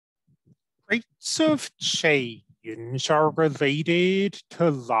Rates of change are related to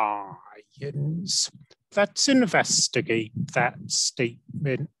lines. Let's investigate that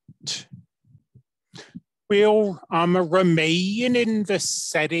statement. We'll remain in the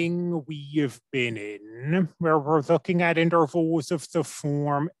setting we have been in, where we're looking at intervals of the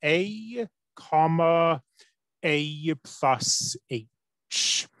form a, comma, a plus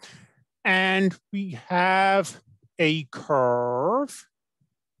h. And we have a curve,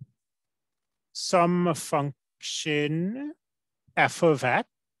 some function f of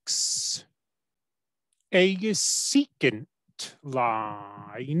x, a secant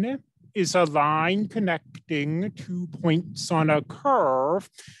line is a line connecting 2 points on a curve.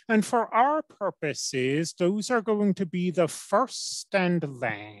 And for our purposes, those are going to be the first and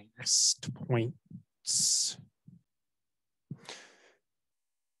last points.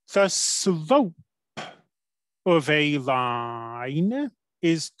 The slope of a line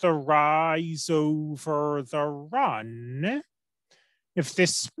is the rise over the run. If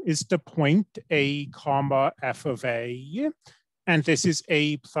this is the point a comma f of a, and this is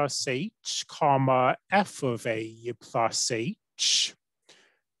a plus h comma f of a plus h,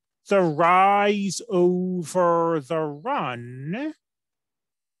 the rise over the run,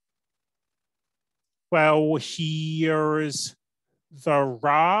 well, here's the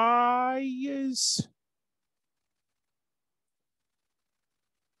rise,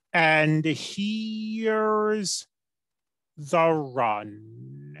 and here's the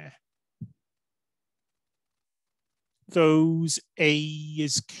run. Those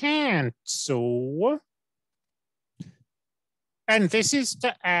A's cancel. And this is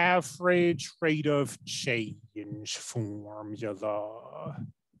the average rate of change formula.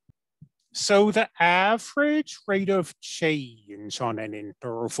 So the average rate of change on an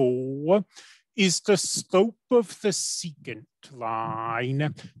interval is the slope of the secant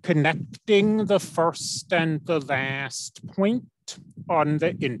line connecting the first and the last point on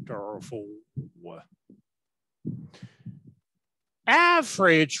the interval.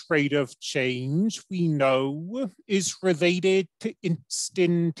 Average rate of change, we know, is related to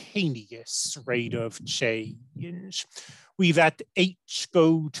instantaneous rate of change. We let h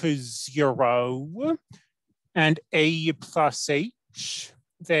go to 0, and a plus h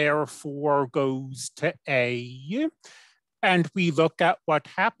therefore goes to a, and we look at what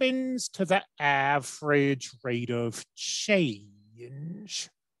happens to the average rate of change.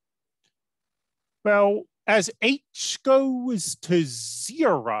 Well, as h goes to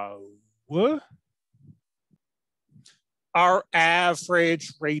 0, our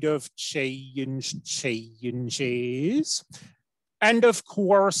average rate of change changes. And of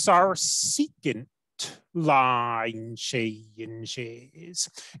course, our secant line changes.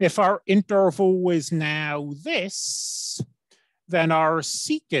 If our interval is now this, then our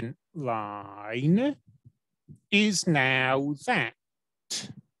secant line is now that.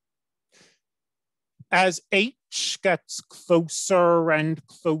 As h gets closer and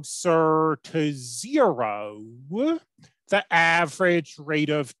closer to 0, the average rate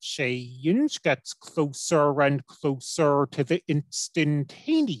of change gets closer and closer to the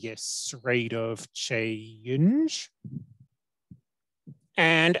instantaneous rate of change.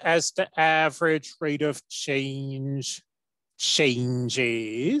 And as the average rate of change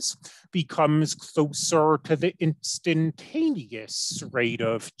changes, becomes closer to the instantaneous rate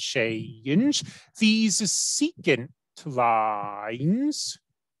of change, these secant lines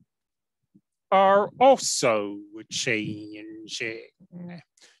are also changing.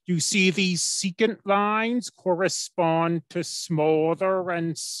 You see these secant lines correspond to smaller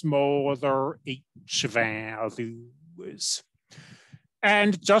and smaller h values.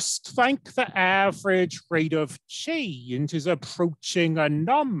 And just like the average rate of change is approaching a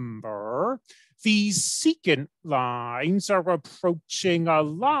number, these secant lines are approaching a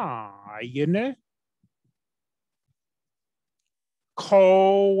line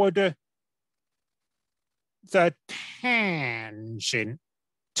called the tangent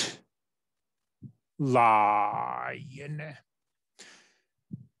line.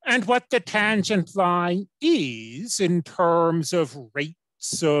 And what the tangent line is in terms of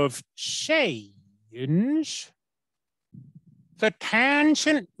rates of change, the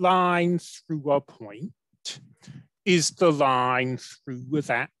tangent line through a point is the line through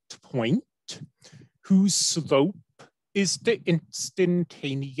that point whose slope is the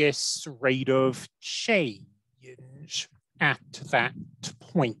instantaneous rate of change at that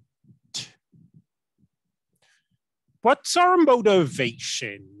point. What's our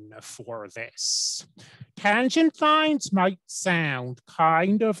motivation for this? Tangent lines might sound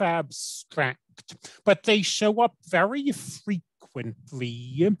kind of abstract, but they show up very frequently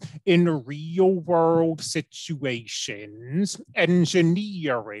frequently in real-world situations,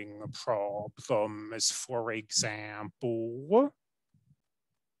 engineering problems, for example,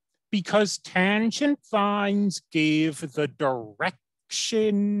 because tangent lines give the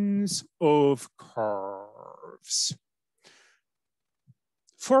directions of curves.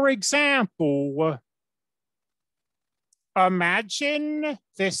 For example, imagine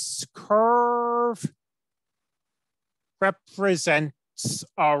this curve represents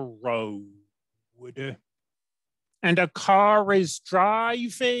a road, and a car is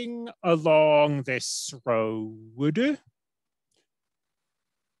driving along this road.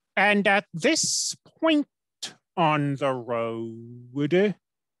 And at this point on the road,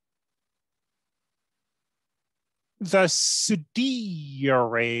 the steering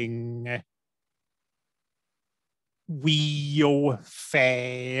wheel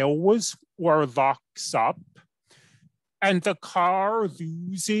fails or locks up, and the car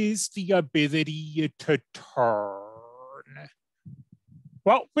loses the ability to turn.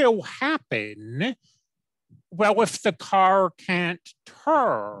 What will happen? Well, if the car can't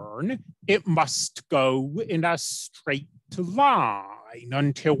turn, it must go in a straight line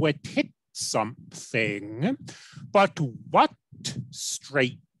until it hits something. But what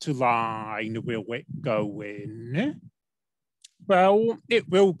straight line will it go in? Well, it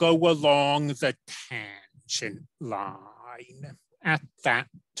will go along the tangent line at that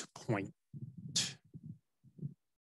point.